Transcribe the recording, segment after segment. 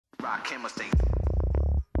Rock him a state.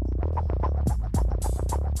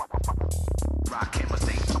 Rock him a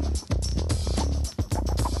state.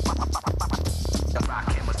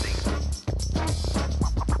 Rock him a state.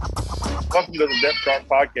 Welcome to the Depth Chart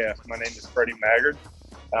Podcast. My name is Freddie Maggard.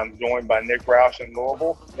 I'm joined by Nick Roush in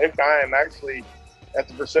Louisville. Nick, I am actually at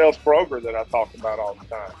the Versailles Kroger that I talk about all the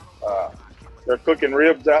time. They're cooking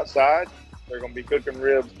ribs outside. They're going to be cooking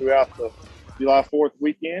ribs throughout the July 4th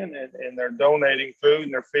weekend, and they're donating food,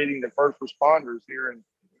 and they're feeding the first responders here in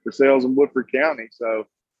Versailles and Woodford County. So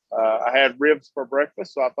I had ribs for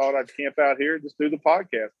breakfast, so I thought I'd camp out here and just do the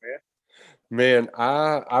podcast, man. Man,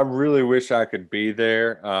 I really wish I could be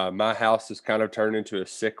there. My house has kind of turned into a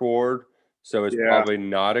sick ward, so it's probably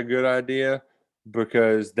not a good idea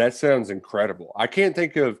because that sounds incredible. I can't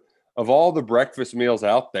think of all the breakfast meals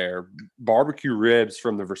out there, barbecue ribs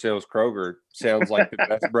from the Versailles Kroger sounds like the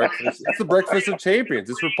best breakfast. It's the breakfast of champions.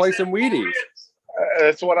 It's replacing Wheaties.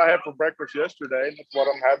 That's what I had for breakfast yesterday, and that's what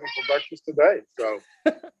I'm having for breakfast today. So,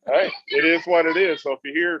 hey, it is what it is. So if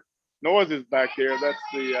you hear noises back there, that's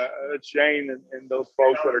the Shane and those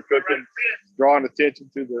folks that are cooking, drawing attention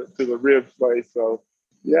to the rib place. So,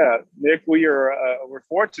 yeah, Nick, we're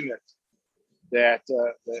fortunate that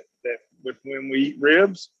when we eat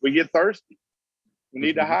ribs, we get thirsty. We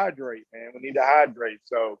need to hydrate, man. We need to hydrate.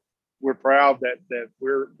 So we're proud that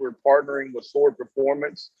we're partnering with Sword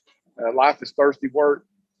Performance. Life is thirsty work.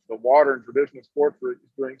 The water and traditional sports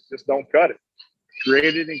drinks just don't cut it.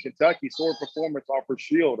 Created in Kentucky, Sword Performance offers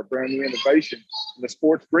Shield, a brand new innovation in the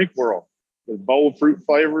sports drink world. With bold fruit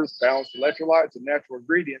flavors, balanced electrolytes, and natural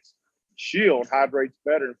ingredients, Shield hydrates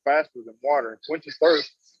better and faster than water and quenches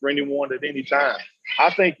thirst for anyone at any time. I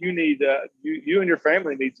think you need you and your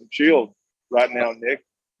family need some Shield right now, Nick.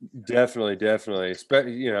 Definitely.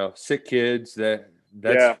 Sick kids,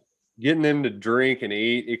 that's getting them to drink and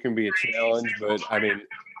eat. It can be a challenge, but I mean,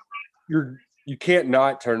 you can't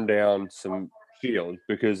not turn down some Shield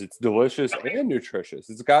because it's delicious and nutritious.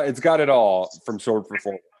 It's got it all from Sword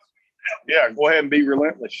Performance. Yeah, go ahead and be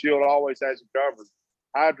relentless. Shield always has you covered.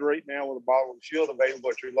 Hydrate now with a bottle of Shield available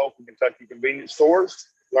at your local Kentucky convenience stores.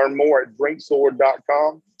 Learn more at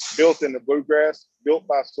drinksword.com. Built in the bluegrass, built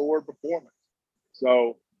by Sword Performance.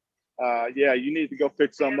 So, you need to go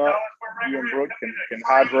pick some up. You and Brooke can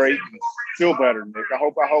hydrate and feel better, Nick. I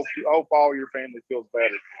hope all your family feels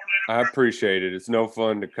better. I appreciate it. It's no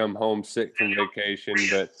fun to come home sick from vacation,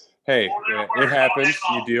 but hey, it happens.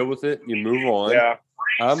 You deal with it. You move on. Yeah.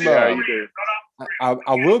 You do.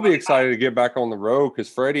 I will be excited to get back on the road because,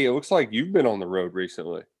 Freddie, it looks like you've been on the road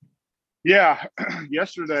recently. Yeah.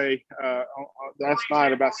 Yesterday, last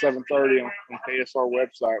night about 7:30 on KSR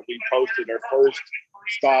website, we posted our first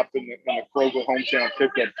stop in the Kroger hometown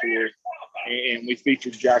pickup tour, and we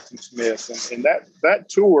featured Jackson Smith. And that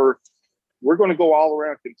tour, we're going to go all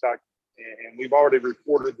around Kentucky, and we've already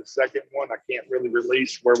recorded the second one. I can't really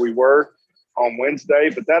release where we were on Wednesday,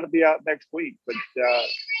 but that'll be out next week. But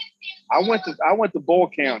I went to Bull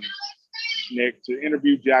County, Nick, to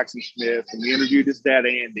interview Jackson Smith, and we interviewed his dad,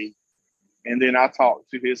 Andy, and then I talked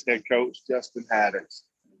to his head coach, Justin Haddix.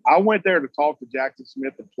 I went there to talk to Jackson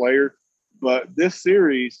Smith, the player, but this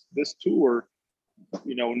series, this tour,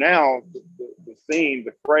 now the theme,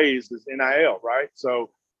 the phrase is NIL, right? So,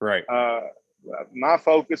 right. My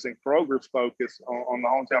focus and Kroger's focus on the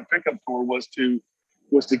hometown pickup tour was to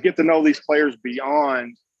get to know these players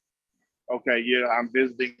beyond, okay, yeah, I'm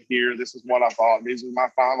visiting here. This is what I thought. These are my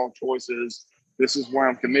final choices. This is where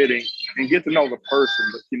I'm committing, and get to know the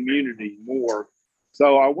person, the community more.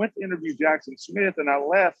 So I went to interview Jackson Smith, and I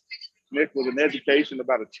left, Nick, with an education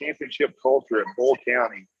about a championship culture at Bull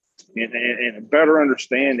County and a better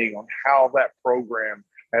understanding on how that program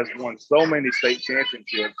has won so many state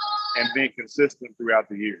championships and been consistent throughout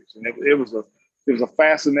the years. And it was a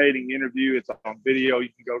fascinating interview. It's on video. You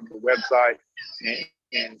can go to the website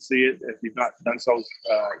and see it if you've not done so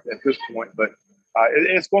at this point. But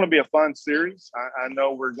it's going to be a fun series. I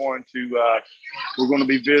know we're going to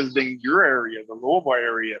be visiting your area, the Louisville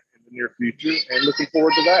area, in the near future, and looking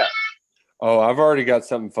forward to that. Oh, I've already got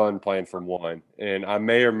something fun planned for one, and I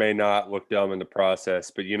may or may not look dumb in the process.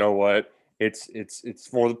 But you know what? It's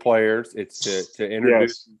for the players. It's to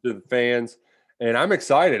introduce to the fans, and I'm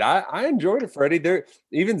excited. I enjoyed it, Freddie.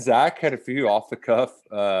 Even Zach had a few off the cuff,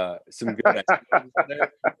 some good activities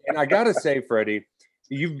there. And I gotta say, Freddie,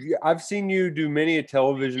 I've seen you do many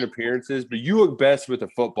television appearances, but you look best with a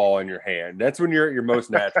football in your hand. That's when you're at your most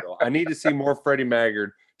natural. I need to see more Freddie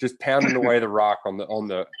Maggard just pounding away the rock on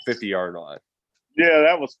the 50-yard line. Yeah,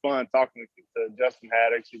 that was fun talking to Justin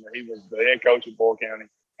Haddix. He was the head coach of Bull County.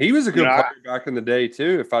 He was a good player back in the day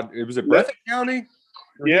too. It was at Breathitt County.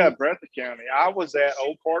 Yeah, Breathitt County. I was at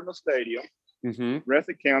Old Cardinal Stadium. Mm-hmm.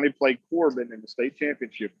 Breathitt County played Corbin in the state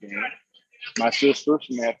championship game. My sister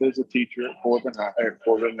Samantha is a teacher at Corbin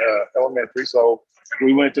Elementary, so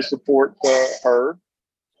we went to support her.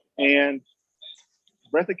 And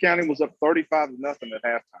Breathitt County was up 35-0 at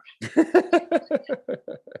halftime.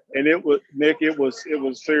 And it was Nick. It was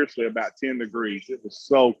seriously about 10 degrees. It was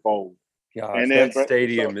so cold. Gosh, And then, that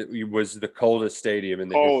stadium it was the coldest stadium in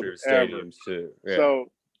the history of stadiums too. Yeah.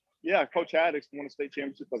 So, yeah, Coach Haddix won a state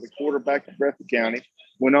championship as a quarterback at Breathitt County.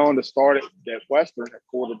 Went on to start at Western at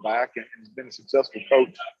quarterback and has been a successful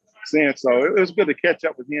coach since. So it was good to catch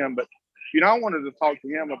up with him. But I wanted to talk to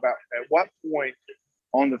him about at what point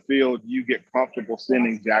on the field you get comfortable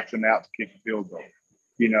sending Jackson out to kick a field goal.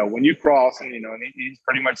 When you cross, and he's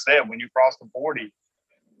pretty much said when you cross the 40,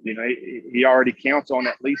 he already counts on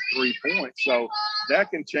at least 3 points. So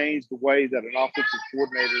that can change the way that an offensive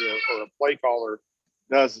coordinator or a play caller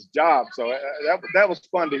does his job. So that was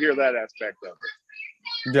fun to hear that aspect of it.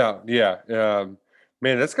 Yeah.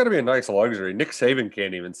 Man, that's got to be a nice luxury. Nick Saban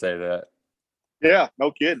can't even say that. Yeah,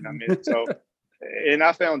 no kidding. I mean, and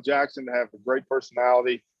I found Jackson to have a great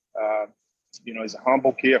personality. He's a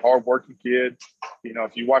humble kid, hardworking kid.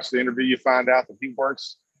 If you watch the interview, you find out that he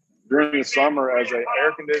works during the summer as an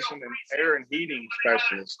air and heating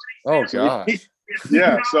specialist. Oh, gosh.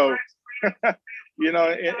 Yeah. So, in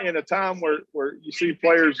a time where you see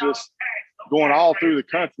players just going all through the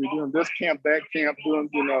country, doing this camp, that camp, doing,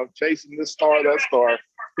 chasing this star, that star,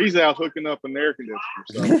 he's out hooking up an air conditioner.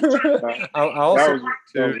 So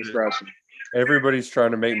that was refreshing. Everybody's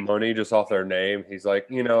trying to make money just off their name. He's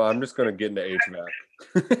like, I'm just going to get into HVAC.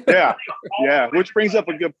 Yeah. Which brings up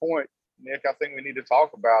a good point, Nick. I think we need to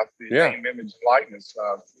talk about the name, image, and likeness,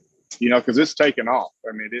 because it's taken off.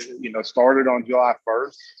 I mean, it started on July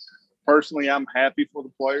 1st. Personally, I'm happy for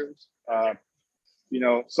the players.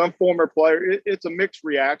 Some former players, it's a mixed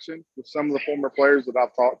reaction with some of the former players that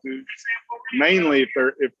I've talked to. Mainly, if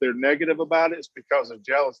they're negative about it, it's because they're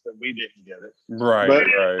jealous that we didn't get it. Right.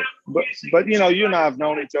 But you and I have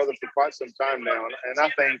known each other for quite some time now, and I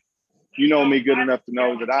think you know me good enough to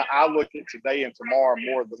know that I look at today and tomorrow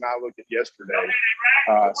more than I look at yesterday.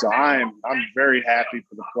 So I'm very happy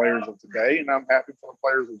for the players of today, and I'm happy for the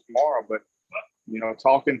players of tomorrow. But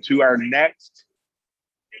talking to our next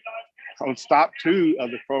on stop 2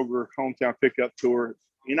 of the Kroger Hometown Pickup Tour,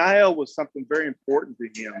 NIL was something very important to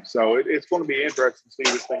him. So it's going to be interesting to see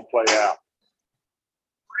this thing play out.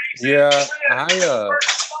 Yeah, I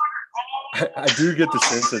do get the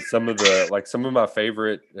sense that some of my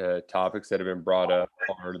favorite topics that have been brought up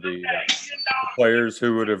are the players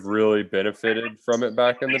who would have really benefited from it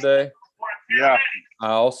back in the day. Yeah. I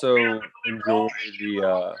also enjoy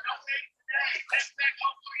the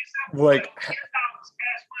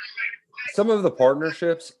some of the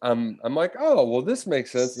partnerships, I'm like, oh, well, this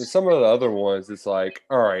makes sense. And some of the other ones, it's like,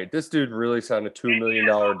 all right, this dude really signed a $2 million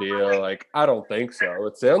deal. Like, I don't think so.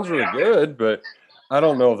 It sounds really good, but I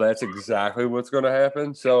don't know if that's exactly what's going to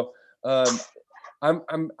happen. So I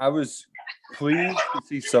was pleased to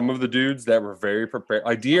see some of the dudes that were very prepared.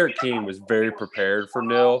 Like De'Aaron King was very prepared for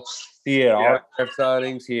NIL. He had autograph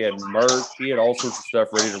signings, he had merch, he had all sorts of stuff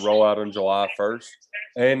ready to roll out on July 1st.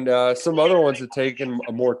 And some other ones have taken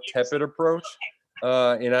a more tepid approach.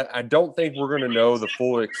 And I don't think we're going to know the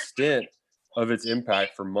full extent of its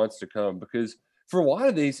impact for months to come, because for a lot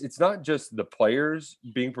of these, it's not just the players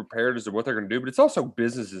being prepared as to what they're going to do, but it's also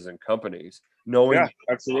businesses and companies knowing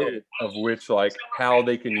absolutely of which, like, how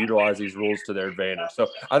they can utilize these rules to their advantage. So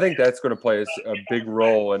I think that's going to play a big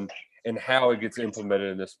role in how it gets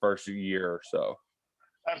implemented in this first year or so.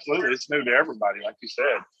 Absolutely. It's new to everybody, like you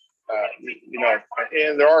said.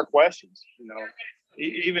 And there are questions,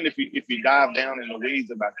 even if you dive down in the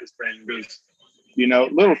weeds about this thing, because,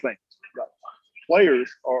 little things.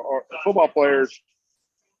 Players or football players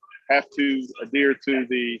have to adhere to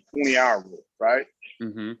the 20-hour rule, right?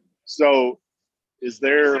 Mm-hmm. So is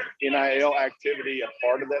their NIL activity a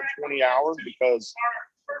part of that 20 hours because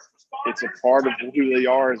it's a part of who they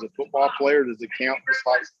are as a football player? Does it count just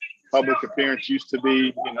like public appearance used to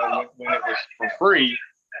be, when it was for free,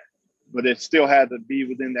 but it still had to be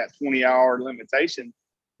within that 20-hour limitation?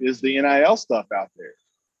 Is the NIL stuff out there?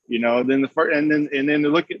 Then then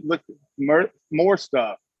look at more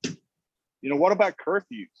stuff. What about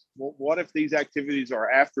curfews? What if these activities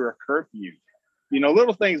are after a curfew?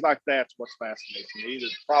 Little things like that's what's fascinating me.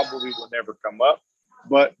 That probably will never come up.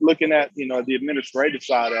 But looking at the administrative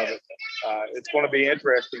side of it, it's going to be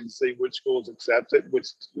interesting to see which schools accept it, which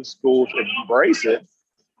schools embrace it,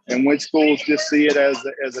 and which schools just see it as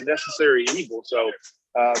a necessary evil. So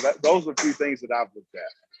those are a few things that I've looked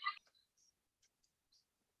at.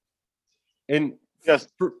 And Yes.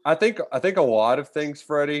 I think a lot of things,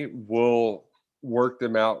 Freddie, will work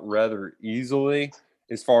them out rather easily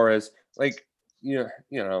as far as like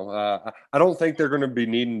I don't think they're going to be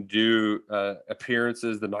needing to do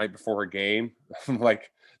appearances the night before a game.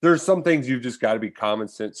 Like there's some things you've just got to be common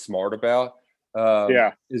sense smart about.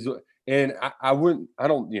 Yeah. And I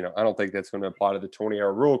don't think that's going to apply to the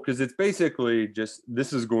 20-hour rule because it's basically just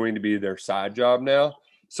this is going to be their side job now.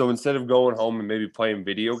 So instead of going home and maybe playing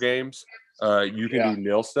video games, you can do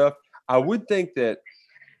NIL stuff. I would think that,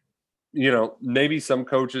 maybe some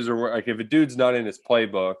coaches are like if a dude's not in his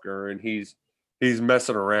playbook and he's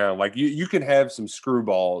messing around, like you can have some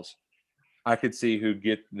screwballs I could see who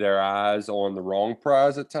get their eyes on the wrong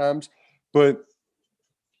prize at times. But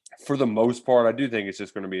for the most part, I do think it's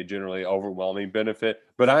just going to be a generally overwhelming benefit.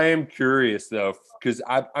 But I am curious, though, because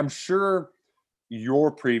I'm sure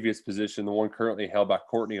your previous position, the one currently held by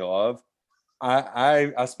Courtney Love,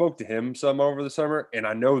 I spoke to him some over the summer, and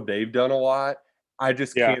I know they've done a lot. I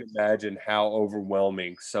just can't imagine how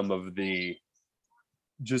overwhelming some of the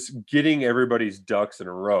just getting everybody's ducks in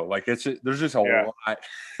a row. Like there's just a lot.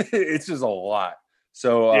 It's just a lot.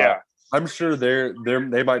 So I'm sure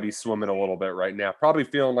they might be swimming a little bit right now, probably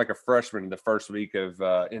feeling like a freshman in the first week of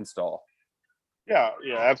install. Yeah,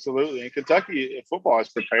 absolutely. And Kentucky football is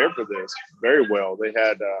prepared for this very well. They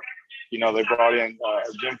had, they brought in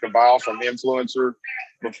Jim Cabal from Influencer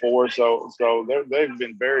before, so they've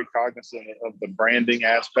been very cognizant of the branding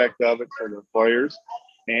aspect of it for their players,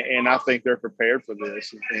 and I think they're prepared for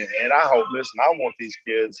this. And I hope, listen, I want these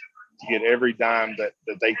kids to get every dime that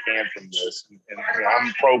they can from this. And I'm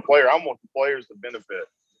a pro player. I want the players to benefit.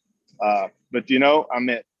 But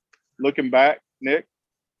looking back, Nick,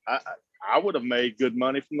 I would have made good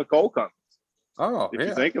money from the coal companies. Oh, if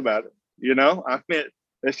you think about it,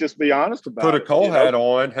 let's just be honest about it. Put a coal hat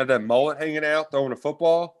on, had that mullet hanging out, throwing a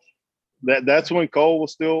football. That's when coal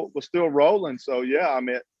was still rolling. So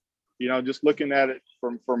just looking at it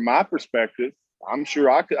from my perspective, I'm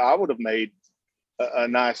sure I would have made a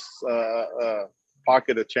nice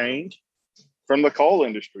pocket of change from the coal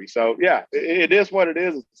industry. So it is what it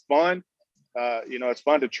is. It's fun. It's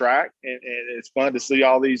fun to track and it's fun to see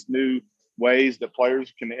all these new ways that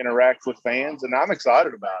players can interact with fans. And I'm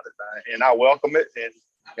excited about it and I welcome it.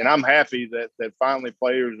 And I'm happy that finally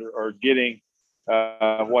players are getting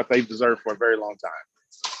what they've deserved for a very long time.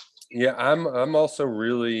 Yeah. I'm also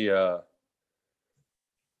really,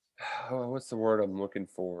 what's the word I'm looking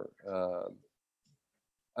for?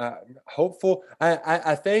 Hopeful.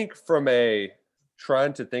 I think from a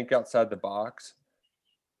trying to think outside the box,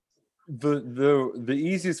 the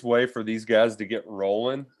easiest way for these guys to get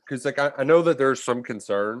rolling, because like I know that there's some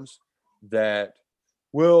concerns that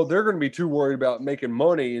they're going to be too worried about making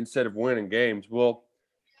money instead of winning games. Well,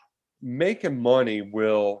 making money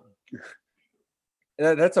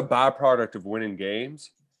that's a byproduct of winning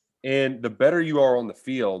games, and the better you are on the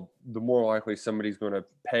field, the more likely somebody's going to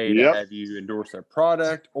pay to have you endorse their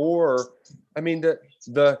product. Or I mean the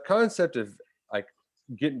concept of like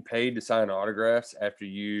getting paid to sign autographs after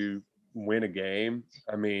you win a game,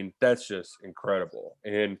 I mean, that's just incredible.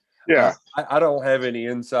 And I don't have any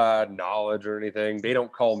inside knowledge or anything. They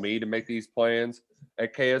don't call me to make these plans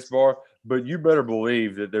at KS Bar, but you better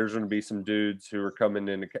believe that there's going to be some dudes who are coming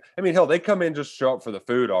in. I mean, hell, they come in just show up for the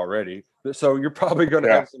food already. So you're probably going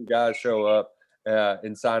to have some guys show up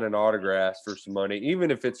and signing autographs for some money,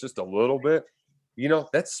 even if it's just a little bit.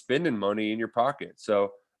 That's spending money in your pocket.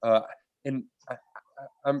 So, and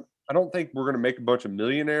I don't think we're going to make a bunch of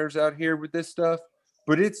millionaires out here with this stuff,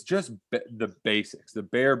 but it's just the basics, the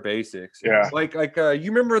bare basics. Yeah. Like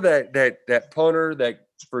you remember that punter that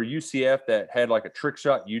for UCF that had like a trick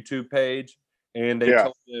shot YouTube page, and they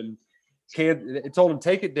told him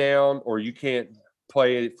take it down or you can't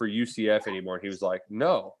play it for UCF anymore. And he was like,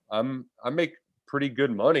 no, I make pretty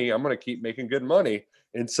good money. I'm going to keep making good money.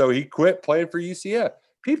 And so he quit playing for UCF.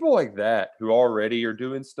 People like that who already are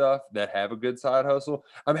doing stuff that have a good side hustle,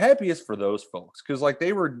 I'm happiest for those folks because like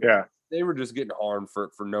they were just getting harmed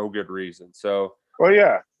for no good reason. So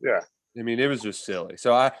I mean, it was just silly.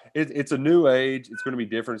 So it's a new age. It's going to be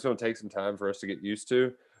different. It's going to take some time for us to get used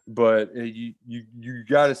to, but you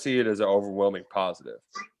got to see it as an overwhelming positive.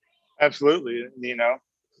 Absolutely.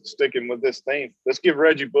 Sticking with this theme, let's give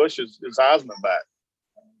Reggie Bush his Heisman back.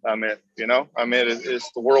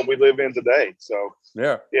 It's the world we live in today. So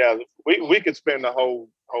we could spend the whole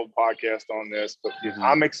podcast on this, but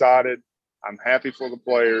I'm excited. I'm happy for the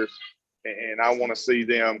players, and I want to see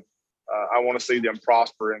them. I want to see them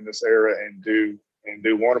prosper in this era and do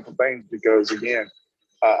wonderful things. Because again,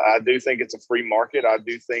 I do think it's a free market. I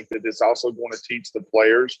do think that it's also going to teach the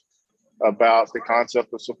players about the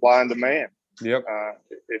concept of supply and demand. Yep.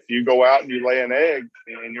 If you go out and you lay an egg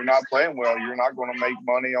and you're not playing well, you're not going to make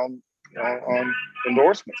money on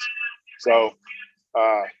endorsements. So,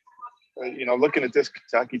 looking at this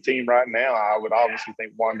Kentucky team right now, I would obviously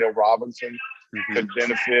think Wandale Robinson could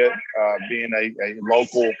benefit being a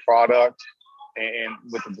local product and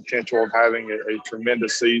with the potential of having a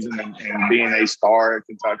tremendous season and being a star at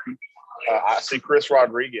Kentucky. I see Chris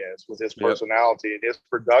Rodriguez with his personality and his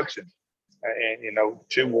production. And,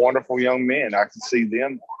 two wonderful young men. I can see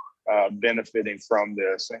them benefiting from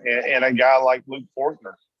this. And a guy like Luke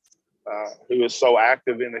Fortner, who is so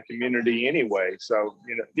active in the community anyway. So,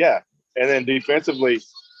 And then defensively,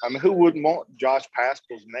 I mean, who wouldn't want Josh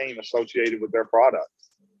Paschal's name associated with their product?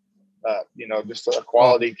 Just a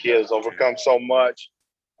quality kid has overcome so much,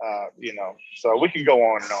 so we can go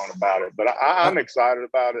on and on about it. But I'm excited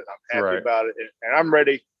about it. I'm happy about it. And I'm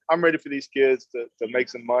ready. I'm ready for these kids to make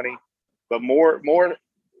some money. But more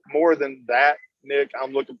than that, Nick,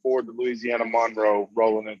 I'm looking forward to Louisiana Monroe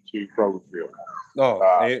rolling into Kroger Field.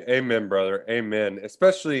 Amen, brother. Amen.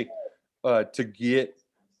 Especially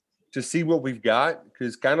to see what we've got,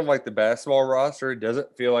 because kind of like the basketball roster, it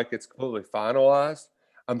doesn't feel like it's completely finalized.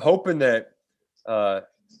 I'm hoping that the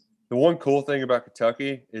one cool thing about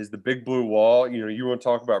Kentucky is the big blue wall. You want to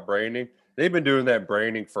talk about branding. They've been doing that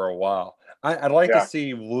branding for a while. I'd like to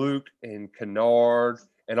see Luke and Kennard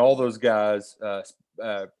and all those guys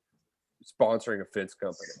sponsoring a fence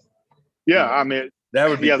company. Yeah, I mean, that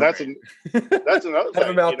would be that's another thing. Have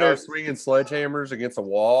them out there swinging sledgehammers against a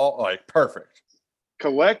wall, like perfect.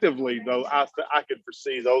 Collectively, though, I could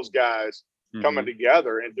foresee those guys coming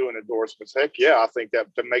together and doing endorsements. Heck yeah, I think that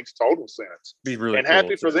makes total sense. Be really and cool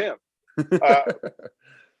happy for them.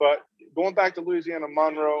 But going back to Louisiana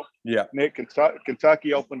Monroe, Nick,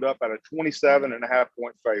 Kentucky opened up at a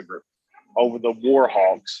 27.5-point favorite over the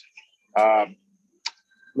Warhawks.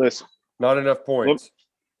 Listen, not enough points.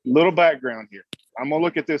 Little background here. I'm going to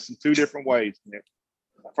look at this in two different ways, Nick.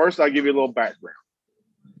 First, I'll give you a little background.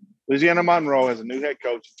 Louisiana Monroe has a new head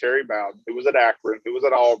coach, Terry Bowden, who was at Akron, who was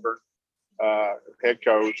at Auburn, head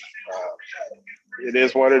coach. It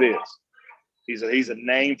is what it is. He's a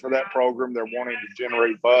name for that program. They're wanting to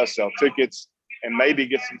generate buzz, sell tickets, and maybe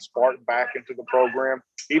get some spark back into the program.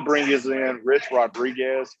 He brings in Rich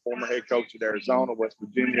Rodriguez, former head coach at Arizona, West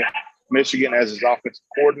Virginia, Michigan, as his offensive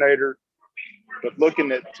coordinator. But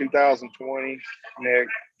looking at 2020, Nick,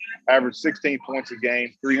 averaged 16 points a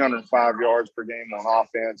game, 305 yards per game on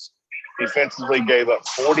offense. Defensively gave up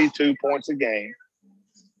 42 points a game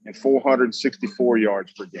and 464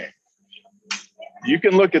 yards per game. You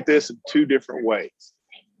can look at this in two different ways.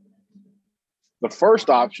 The first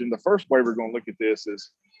way we're going to look at this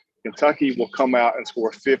is Kentucky will come out and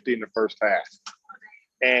score 50 in the first half,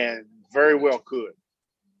 and very well could.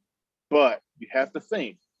 But you have to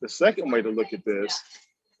think, the second way to look at this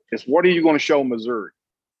is, what are you going to show Missouri?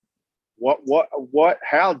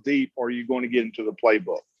 How deep are you going to get into the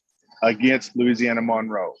playbook against Louisiana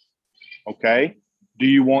Monroe? Okay. Do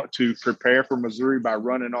you want to prepare for Missouri by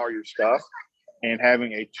running all your stuff and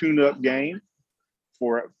having a tune-up game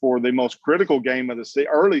for the most critical game of the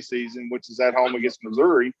early season, which is at home against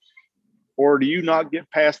Missouri? Or do you not get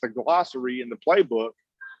past the glossary in the playbook,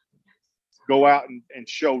 go out and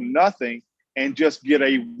show nothing and just get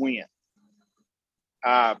a win?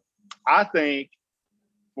 I think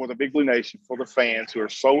for the Big Blue Nation, for the fans who are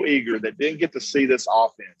so eager that didn't get to see this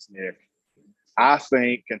offense, Nick, I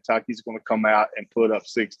think Kentucky's going to come out and put up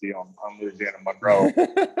 60 on Louisiana Monroe.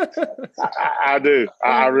 I do.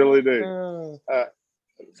 I really do.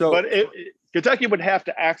 But Kentucky would have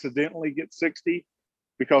to accidentally get 60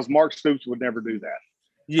 because Mark Stoops would never do that.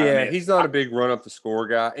 Yeah, he's not a big run up the score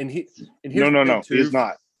guy. And no, he's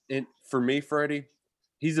not. And for me, Freddie,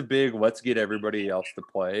 he's a big let's get everybody else to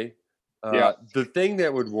play. The thing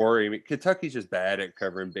that would worry me, Kentucky's just bad at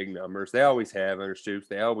covering big numbers. They always have under Stoops.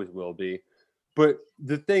 They always will be. But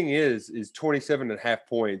the thing is 27.5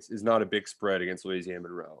 points is not a big spread against Louisiana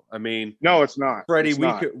Monroe. I mean, no, it's not. Freddie, it's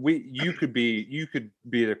you could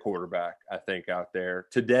be the quarterback, I think, out there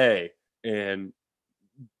today and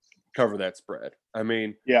cover that spread. I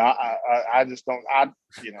mean, yeah, I just don't. I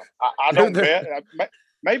don't bet.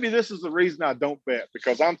 Maybe this is the reason I don't bet,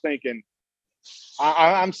 because I'm thinking,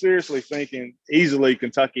 I'm seriously thinking easily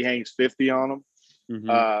Kentucky hangs 50 on them.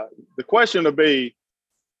 The question to be,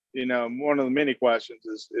 one of the many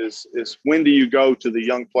questions is when do you go to the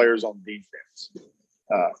young players on defense?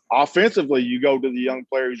 Offensively, you go to the young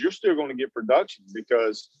players, you're still going to get production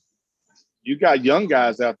because you got young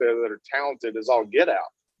guys out there that are talented as all get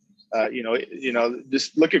out.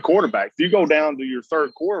 Just look at quarterback. If you go down to your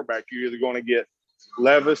third quarterback, you're either going to get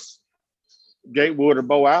Levis, Gatewood, or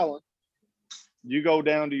Bo Allen. you go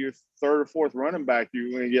down to your third or fourth running back,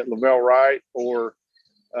 you're going to get Lavelle Wright or,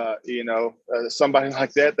 somebody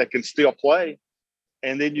like that can still play.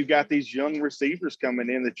 And then you got these young receivers coming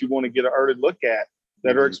in that you want to get an early look at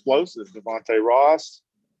that are explosive. Devontae Ross,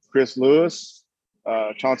 Chris Lewis,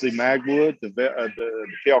 Chauncey Magwood,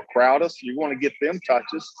 Dale Crowdus. You want to get them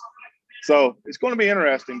touches. So it's going to be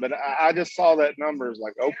interesting. But I just saw that number. It's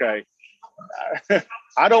like, okay,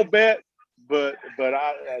 I don't bet, but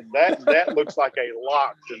that looks like a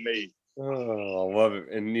lock to me. Oh, I love it.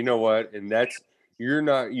 And you know what? And you're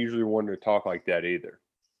not usually one to talk like that either.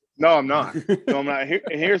 No, I'm not.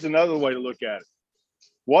 Here's another way to look at it.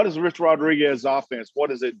 What is Rich Rodriguez's offense?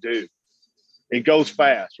 What does it do? It goes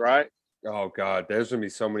fast, right? Oh God, there's gonna be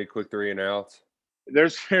so many quick 3 and outs.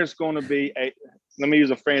 There's going to be let me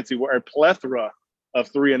use a fancy word, a plethora of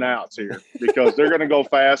 3 and outs here because they're going to go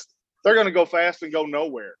fast. They're going to go fast and go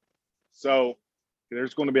nowhere. So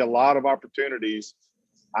there's going to be a lot of opportunities.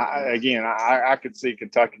 I could see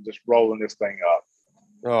Kentucky just rolling this thing up.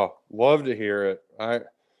 Oh, love to hear it.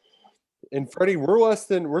 And Freddie,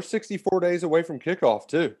 we're 64 days away from kickoff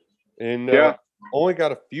too, and only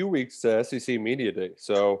got a few weeks to SEC Media Day.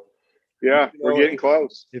 So we're getting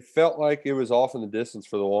close. It felt like it was off in the distance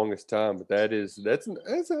for the longest time, but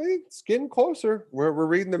it's getting closer. We're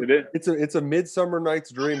reading it's a Midsummer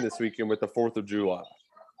Night's Dream this weekend with the 4th of July.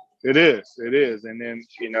 It is, and then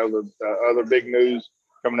the other big news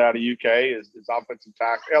coming out of UK is offensive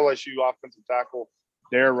tackle LSU offensive tackle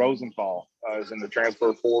Dare Rosenthal is in the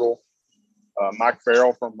transfer portal. Mike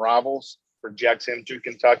Farrell from Rivals projects him to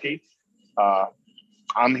Kentucky.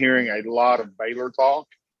 I'm hearing a lot of Baylor talk,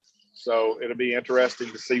 so it'll be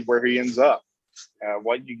interesting to see where he ends up.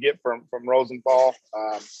 What you get from Rosenthal.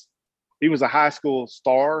 He was a high school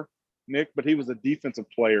star, Nick, but he was a defensive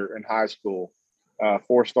player in high school.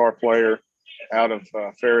 4-star player out of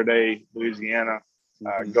Faraday, Louisiana.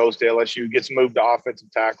 Goes to LSU, gets moved to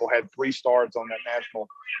offensive tackle, had 3 starts on that national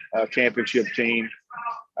championship team.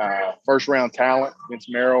 First round talent. Vince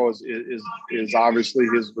Merrill is obviously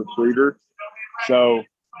his recruiter. So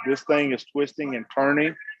this thing is twisting and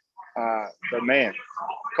turning. But man,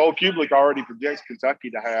 Cole Kublik already projects Kentucky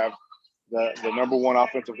to have the number 1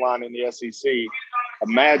 offensive line in the SEC.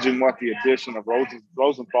 Imagine what the addition of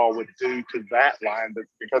Rosenthal would do to that line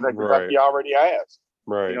because Kentucky already has.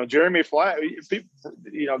 Right. Jeremy Flax,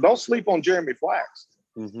 don't sleep on Jeremy Flax.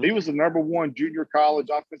 Mm-hmm. He was the number 1 junior college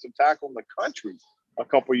offensive tackle in the country a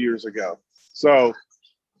couple years ago. So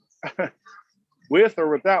with or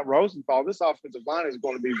without Rosenthal, this offensive line is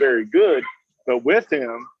going to be very good. But with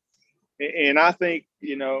him, and I think,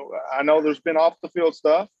 I know there's been off the field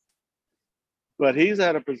stuff, but he's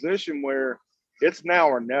at a position where it's now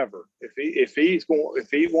or never. If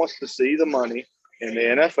he wants to see the money in the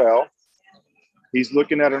NFL, he's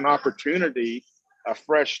looking at an opportunity, a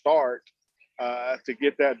fresh start to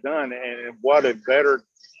get that done. And what a better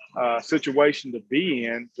situation to be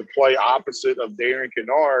in to play opposite of Darren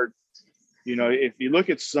Kennard. If you look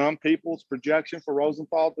at some people's projection for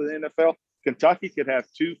Rosenthal to the NFL, Kentucky could have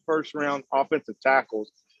 2 first-round offensive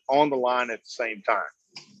tackles on the line at the same time.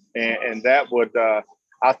 And that would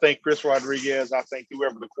I think Chris Rodriguez, I think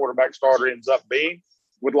whoever the quarterback starter ends up being,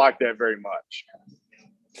 would like that very much.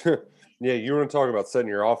 Yeah, you want to talk about setting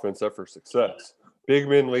your offense up for success. Big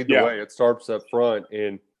men lead the way. It starts up front.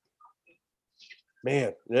 And,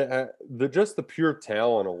 man, just the pure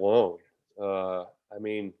talent alone.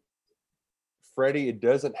 Freddie, it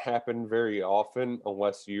doesn't happen very often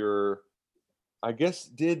unless you're – I guess,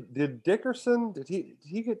 did Dickerson, did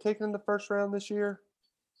he get taken in the first round this year?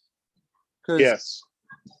 Yes.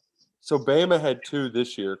 So Bama had 2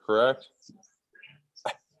 this year, correct?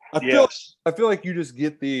 I feel like you just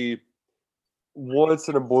get the once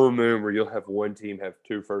in a blue moon where you'll have one team have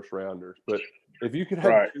 2 first rounders. But if you could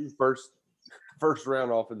have 2 first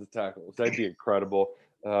round offensive tackles, that'd be incredible.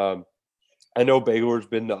 I know Baylor's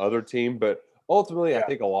been the other team, but ultimately I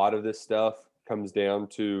think a lot of this stuff comes down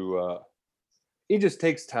to it just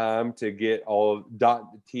takes time to get dot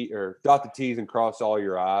the T's and cross all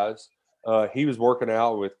your I's. He was working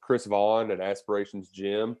out with Chris Vaughn at Aspirations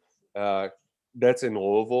Gym. That's in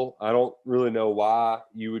Louisville. I don't really know why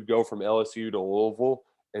you would go from LSU to Louisville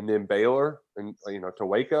and then Baylor and to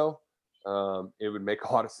Waco. It would make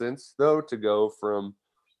a lot of sense though to go from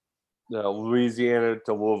Louisiana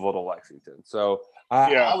to Louisville to Lexington. So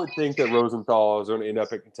I would think that Rosenthal is going to end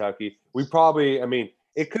up at Kentucky.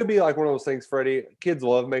 It could be like one of those things, Freddie. Kids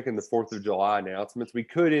love making the 4th of July announcements. We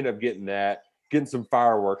could end up getting some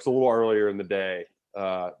fireworks a little earlier in the day.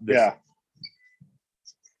 Yeah,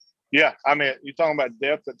 you're talking about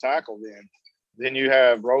depth at tackle then. Then you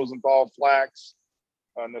have Rosenthal, Flax,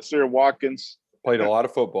 Nasir Watkins, Played a lot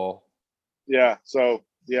of football. Yeah. So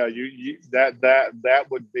yeah, that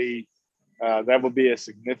would be a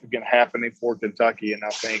significant happening for Kentucky, and I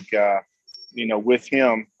think with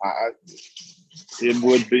him, it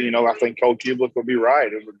would be. I think Coach Ublick would be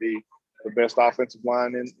right. It would be the best offensive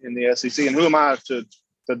line in the SEC. And who am I to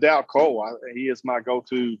doubt Cole? He is my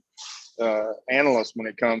go-to analyst when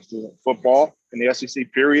it comes to football in the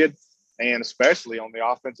SEC. Period, and especially on the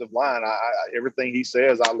offensive line. Everything he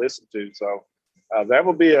says, I listen to. So. That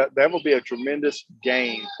will be a tremendous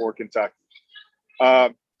game for Kentucky.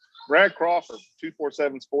 Brad Crawford,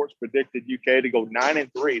 247 Sports, predicted UK to go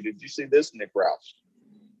 9-3. Did you see this, Nick Roush?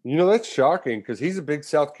 That's shocking because he's a big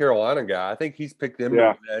South Carolina guy. I think he's picked them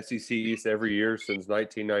to the SEC East every year since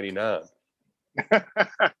 1999.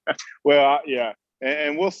 Well, yeah,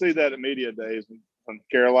 and we'll see that at media days when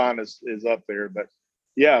Carolina is up there. But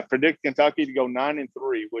yeah, predict Kentucky to go 9-3,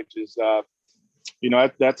 which is.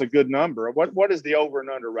 That's a good number. What is the over and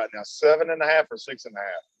under right now? 7.5 or 6.5?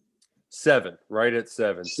 7, right at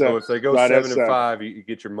 7. So if they go right 7-5, you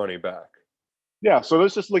get your money back. Yeah. So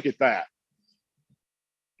let's just look at that.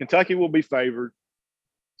 Kentucky will be favored,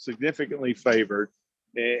 significantly favored.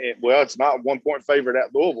 It's not 1 point favored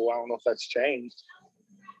at Louisville. I don't know if that's changed.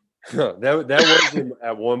 that was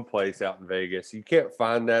at one place out in Vegas. You can't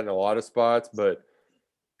find that in a lot of spots, but.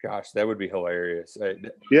 Gosh, that would be hilarious.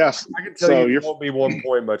 Yes. I can tell you it won't be 1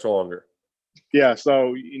 point much longer. Yeah.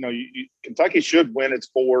 So, Kentucky should win its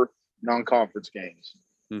 4 non-conference games.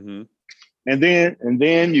 Mm-hmm. And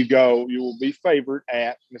then you will be favored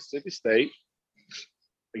at Mississippi State,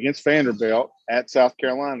 against Vanderbilt, at South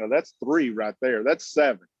Carolina. That's 3 right there. That's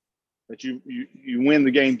 7 that you win the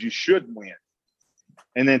games you should win.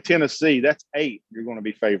 And then Tennessee, that's 8 you're going to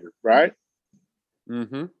be favored, right?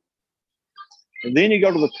 Mm-hmm. And then you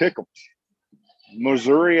go to the pick'em,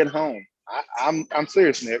 Missouri at home. I'm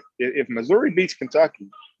serious, Nick. If Missouri beats Kentucky,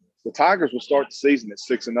 the Tigers will start the season at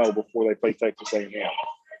 6-0 before they play Texas A&M.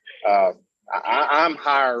 I'm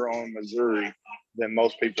higher on Missouri than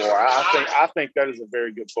most people are. I think that is a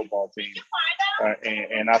very good football team,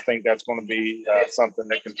 and I think that's going to be something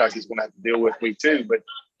that Kentucky's going to have to deal with week 2. But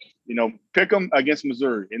pick them against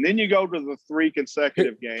Missouri, and then you go to the 3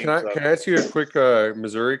 consecutive games. Can I ask you a quick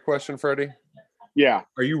Missouri question, Freddie? Yeah.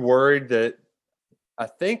 Are you worried that I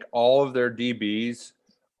think all of their DBs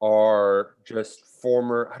are just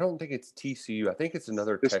former? I don't think it's TCU. I think it's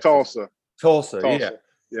another. It's Texas. Tulsa.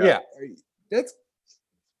 Yeah. It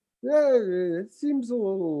seems a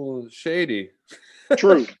little shady.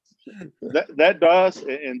 True. That does,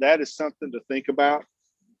 and that is something to think about.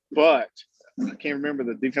 But I can't remember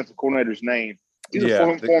the defensive coordinator's name. He's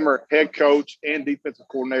a former head coach and defensive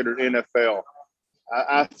coordinator in NFL.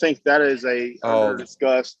 I think that is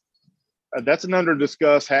under-discussed. That's an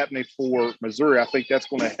under-discussed happening for Missouri. I think that's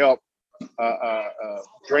going to help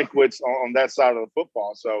Drinkwitz on that side of the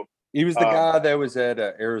football. So he was the guy that was at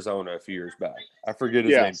Arizona a few years back. I forget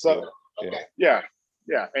his name. Yeah.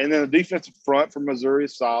 And then the defensive front for Missouri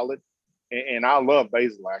is solid. And I love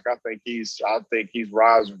Bazelak. I think he's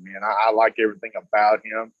rising, man. I like everything about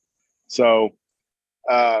him. So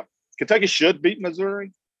Kentucky should beat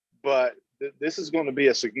Missouri, but this is going to be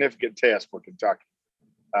a significant test for Kentucky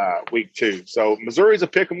week 2. So Missouri's a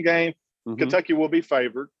pick'em game. Mm-hmm. Kentucky will be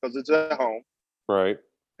favored because it's at home. Right.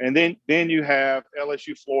 And then you have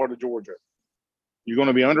LSU, Florida, Georgia. You're going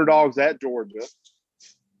to be underdogs at Georgia.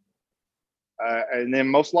 And then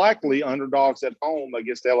most likely underdogs at home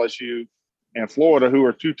against LSU and Florida, who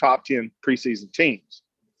are 2 top 10 preseason teams.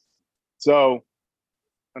 So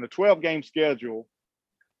on a 12-game schedule,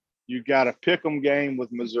 you've got a pick'em game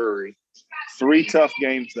with Missouri, 3 tough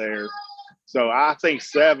games there. So I think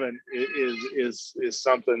 7 is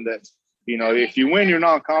something that, if you win your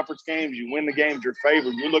non-conference games, you win the games you're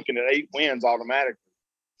favored, you're looking at 8 wins automatically.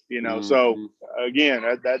 Mm-hmm. So again,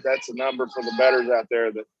 that's a number for the bettors out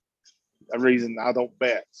there, that a reason I don't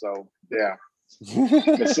bet. So yeah.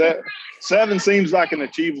 7 seems like an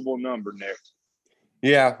achievable number, Nick.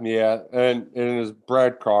 Yeah. And as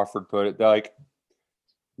Brad Crawford put it, like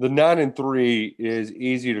the 9-3 is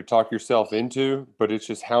easy to talk yourself into, but it's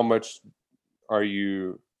just how much are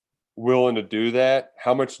you willing to do that?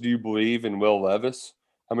 How much do you believe in Will Levis?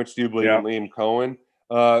 How much do you believe in Liam Cohen?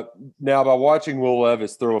 Now, by watching Will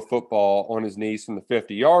Levis throw a football on his knees from the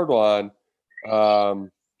 50-yard line, I'm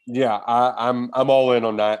all in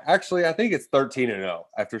on that. Actually, I think it's 13-0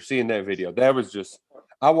 after seeing that video. That was just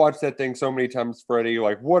 – I watched that thing so many times, Freddie.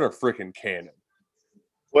 Like, what a freaking cannon.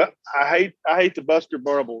 Well, I hate to bust your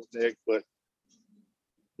bubble, Nick, but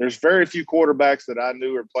there's very few quarterbacks that I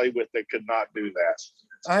knew or played with that could not do that.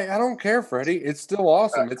 I don't care, Freddie. It's still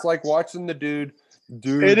awesome. It's like watching the dude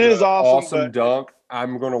do It is the awesome, awesome dunk,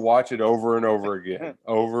 I'm going to watch it over and over again,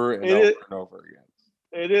 over and It over is, and over again.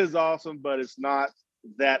 it is awesome, but it's not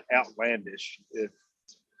that outlandish.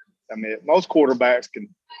 Most quarterbacks can,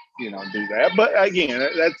 do that. But again,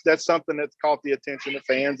 that's something that's caught the attention of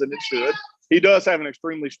fans, and it should. He does have an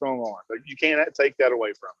extremely strong arm, but you can't take that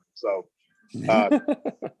away from him. So, but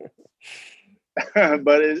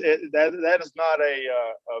that is not a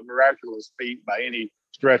miraculous feat by any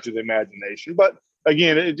stretch of the imagination. But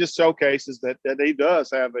again, it just showcases that he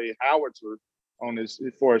does have a howitzer on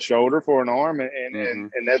for a shoulder, for an arm, and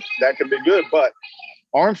that could be good. But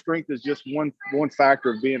arm strength is just one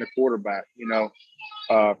factor of being a quarterback.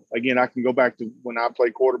 Again, I can go back to when I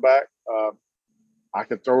played quarterback. I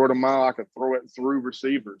could throw it a mile. I could throw it through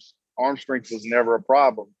receivers. Arm strength was never a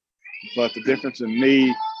problem. But the difference in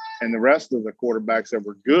me and the rest of the quarterbacks that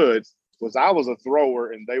were good was I was a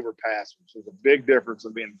thrower and they were passers. There's a big difference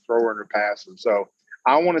of being a thrower and a passer. So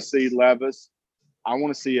I want to see Levis. I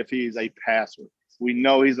want to see if he's a passer. We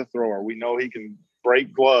know he's a thrower. We know he can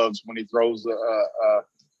break gloves when he throws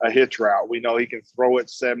a hitch route. We know he can throw it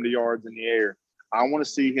 70 yards in the air. I want to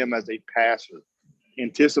see him as a passer,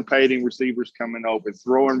 anticipating receivers coming open,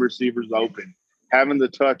 throwing receivers open, having the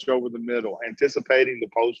touch over the middle, anticipating the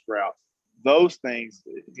post route. Those things,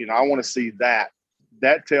 I want to see that.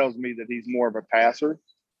 That tells me that he's more of a passer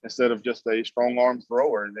instead of just a strong arm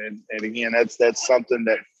thrower. And again, that's something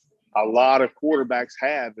that a lot of quarterbacks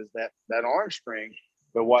have, is that arm strength.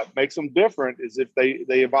 But what makes them different is if they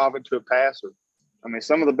evolve into a passer.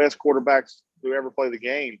 Some of the best quarterbacks who ever play the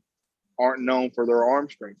game aren't known for their arm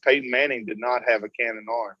strength. Peyton Manning did not have a cannon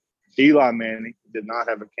arm. Eli Manning did not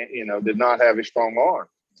have a strong arm.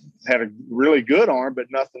 Had a really good arm,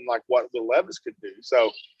 but nothing like what Will Levis could do.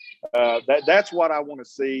 So that's what I want to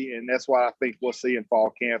see, and that's what I think we'll see in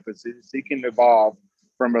fall camp is he can evolve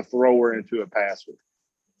from a thrower into a passer.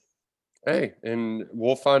 Hey, and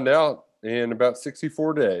we'll find out in about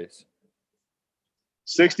 64 days.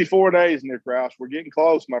 64 days, Nick Roush. We're getting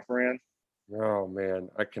close, my friend. Oh man,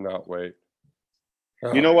 I cannot wait.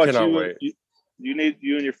 You know what you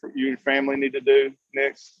and your family need to do,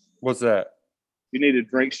 Nick? What's that? You need to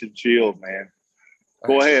drink some Shield, man.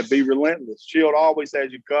 Go ahead, be relentless. Shield always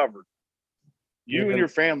has you covered. You and your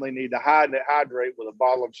family need to hydrate with a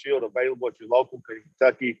bottle of Shield available at your local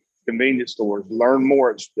Kentucky convenience stores. Learn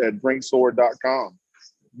more at drinksword.com.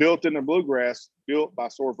 Built in the Bluegrass, built by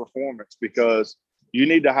Sword Performance, because you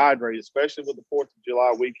need to hydrate, especially with the 4th of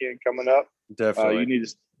July weekend coming up. Definitely.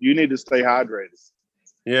 You need to stay hydrated.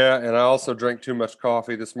 Yeah, and I also drank too much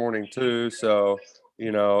coffee this morning too. So,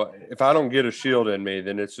 if I don't get a Shield in me,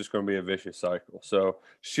 then it's just going to be a vicious cycle. So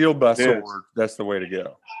Shield by Sword, that's the way to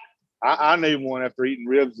go. I need one after eating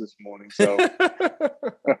ribs this morning. So,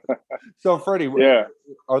 so Freddie, yeah,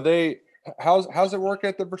 how's it work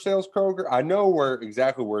at the Versailles Kroger? I know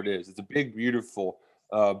exactly where it is. It's a big, beautiful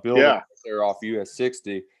building there off US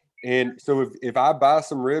 60. And so if I buy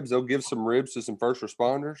some ribs, they'll give some ribs to some first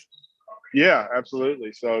responders. Yeah,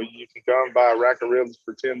 absolutely. So you can come buy a rack of ribs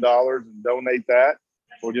for $10 and donate that,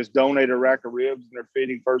 or just donate a rack of ribs, and they're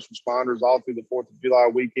feeding first responders all through the 4th of July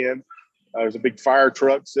weekend. There's a big fire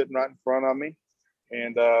truck sitting right in front of me,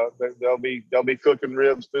 and they'll be cooking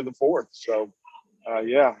ribs through the 4th. So, I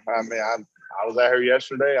was out here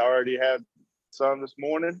yesterday. I already had some this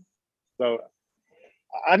morning. So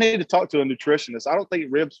I need to talk to a nutritionist. I don't think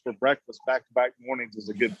ribs for breakfast back-to-back mornings is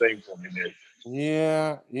a good thing for me, Nick.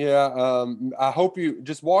 Yeah. I hope you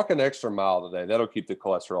just walk an extra mile today. That'll keep the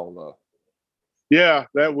cholesterol low. Yeah,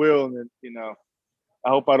 that will. And then, I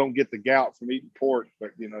hope I don't get the gout from eating pork,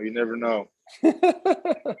 but you never know.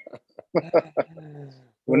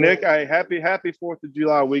 Well, Nick, happy 4th of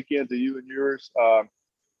July weekend to you and yours.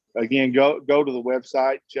 Again, go to the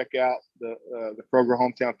website, check out the Kroger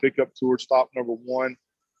Hometown Pickup Tour, stop number 1,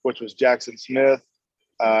 which was Jackson Smith.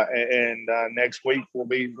 And next week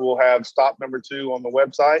we'll have stop number 2 on the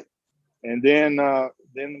website, and then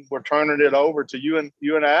we're turning it over to you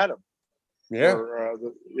and Adam.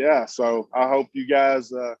 Yeah. So I hope you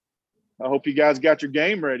guys got your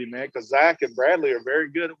game ready, man, because Zach and Bradley are very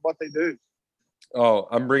good at what they do. Oh,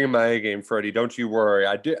 I'm bringing my A game, Freddie. Don't you worry.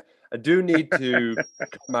 I do need to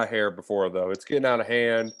cut my hair before, though. It's getting out of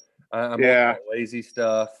hand. I'm on that lazy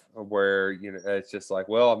stuff where it's just like,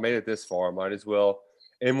 well, I've made it this far, I might as well.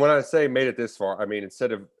 And when I say made it this far, I mean,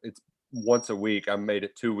 instead of it's once a week, I made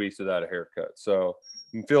it 2 weeks without a haircut. So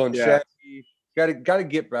I'm feeling shaggy. Got to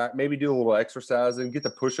get back, maybe do a little exercising, get the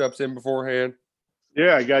push-ups in beforehand.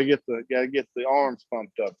 Yeah, gotta get the arms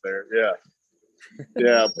pumped up there.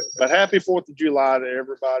 Yeah. But happy 4th of July to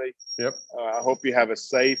everybody. Yep. I hope you have a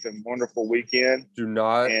safe and wonderful weekend. Do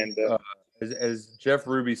not as Jeff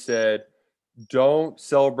Ruby said, don't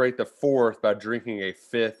celebrate the 4th by drinking a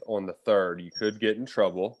 5th on the 3rd. You could get in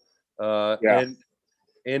trouble. Yeah.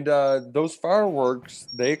 And those fireworks,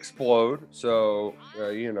 they explode. So,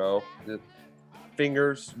 the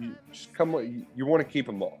fingers, you want to keep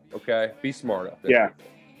them all. Okay. Be smart out there. Yeah.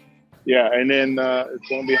 Yeah. And then it's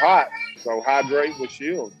going to be hot. So hydrate with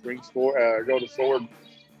Shield. Go to Sword.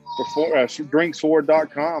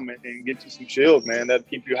 Drinksword.com and get you some Shield, man. That'll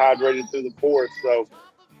keep you hydrated through the 4th. So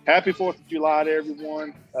happy 4th of July to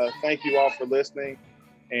everyone. Thank you all for listening.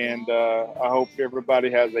 And I hope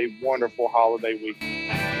everybody has a wonderful holiday week.